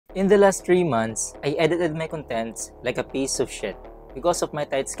In the last 3 months, I edited my contents like a piece of shit. Because of my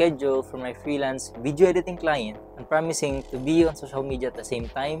tight schedule for my freelance video editing client and promising to be on social media at the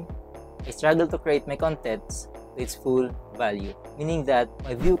same time, I struggle to create my contents to its full value, meaning that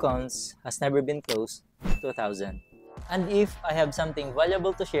my view counts has never been close to 1,000. And if I have something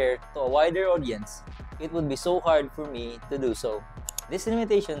valuable to share to a wider audience, it would be so hard for me to do so. These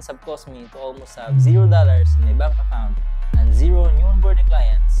limitations have caused me to almost have $0 in my bank account and 0 new onboarding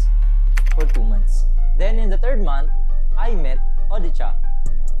clients for 2 months. Then in the 3rd month, I met Odicha,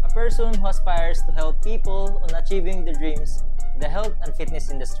 a person who aspires to help people on achieving their dreams in the health and fitness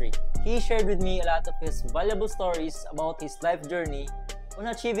industry. He shared with me a lot of his valuable stories about his life journey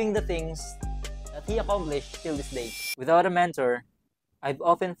on achieving the things that he accomplished till this day. Without a mentor, I've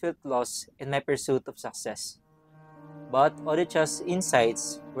often felt lost in my pursuit of success. But Odicha's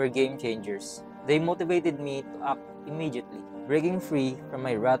insights were game changers. They motivated me to act immediately, breaking free from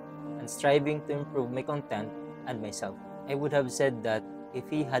my rut and striving to improve my content and myself. I would have said that if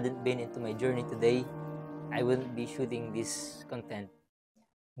he hadn't been into my journey today, I wouldn't be shooting this content.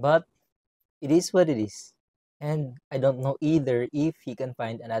 But it is what it is. And I don't know either if he can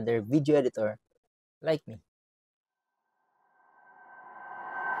find another video editor like me.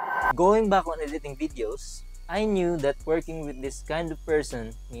 Going back on editing videos, I knew that working with this kind of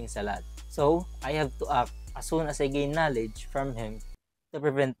person means a lot. So I have to act as soon as I gain knowledge from him to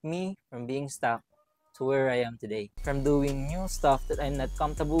prevent me from being stuck to where I am today. From doing new stuff that I'm not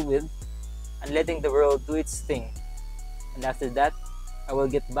comfortable with and letting the world do its thing. And after that, I will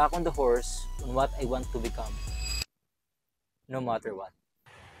get back on the horse on what I want to become. No matter what.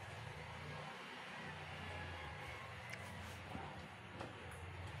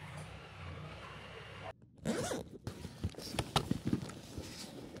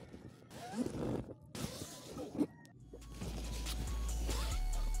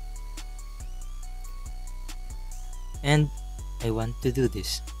 And I want to do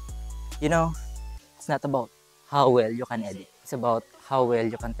this. You know, it's not about how well you can edit. It's about how well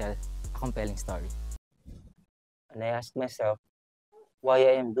you can tell a compelling story. And I ask myself, why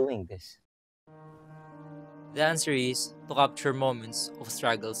I am doing this? The answer is to capture moments of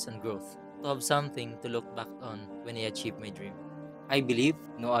struggles and growth, to have something to look back on when I achieve my dream. I believe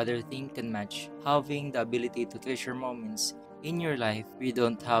no other thing can match having the ability to treasure moments in your life where you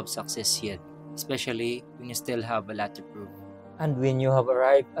don't have success yet, especially when you still have a lot to prove. And when you have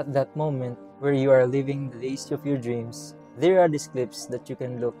arrived at that moment where you are living the days of your dreams, there are these clips that you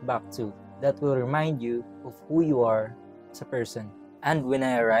can look back to that will remind you of who you are as a person. And when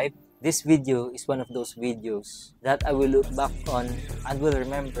I arrive, this video is one of those videos that I will look back on and will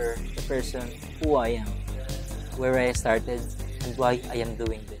remember the person who I am, where I started, and why I am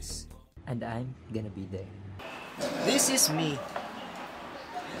doing this. And I'm gonna be there. This is me,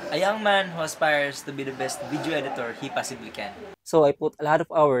 a young man who aspires to be the best video editor he possibly can. So I put a lot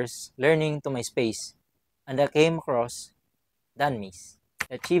of hours learning to my space, and I came across Mace,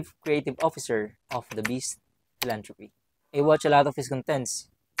 the Chief Creative Officer of The Beast Philanthropy. I watch a lot of his contents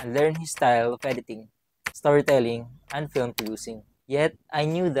and learn his style of editing, storytelling, and film producing. Yet, I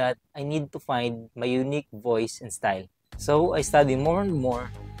knew that I need to find my unique voice and style. So I studied more and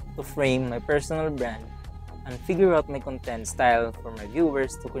more to frame my personal brand and figure out my content style for my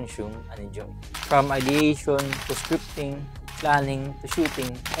viewers to consume and enjoy. From ideation to scripting, planning to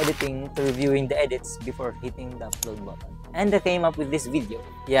shooting, editing to reviewing the edits before hitting the upload button. And I came up with this video.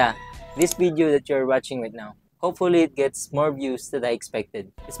 Yeah, this video that you're watching right now. Hopefully it gets more views than I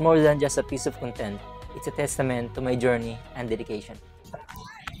expected. It's more than just a piece of content. It's a testament to my journey and dedication.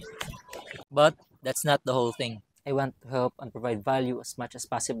 But that's not the whole thing. I want to help and provide value as much as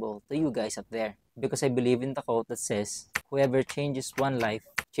possible to you guys up there. Because I believe in the quote that says, whoever changes one life,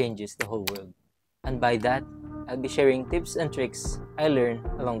 changes the whole world. And by that, I'll be sharing tips and tricks I learned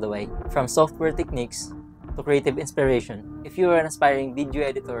along the way. From software techniques to creative inspiration. If you are an aspiring video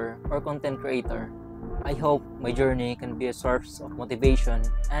editor or content creator, I hope my journey can be a source of motivation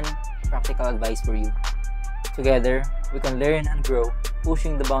and practical advice for you. Together, we can learn and grow,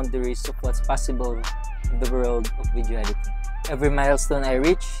 pushing the boundaries of what's possible in the world of video editing. Every milestone I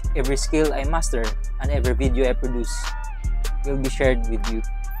reach, every skill I master, and every video I produce will be shared with you.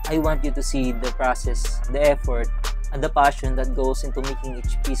 I want you to see the process, the effort, and the passion that goes into making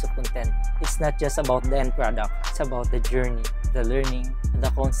each piece of content. It's not just about the end product, it's about the journey, the learning, and the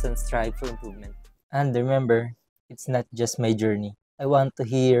constant strive for improvement. And remember, it's not just my journey. I want to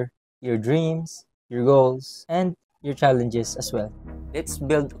hear your dreams, your goals, and your challenges as well. Let's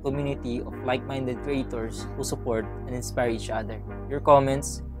build a community of like-minded creators who support and inspire each other. Your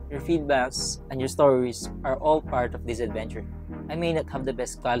comments, your feedbacks, and your stories are all part of this adventure. I may not have the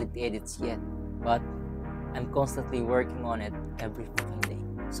best quality edits yet, but I'm constantly working on it every fucking day.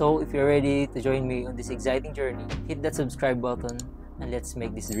 So if you're ready to join me on this exciting journey, hit that subscribe button and let's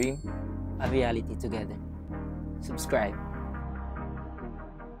make this dream a reality together. Subscribe.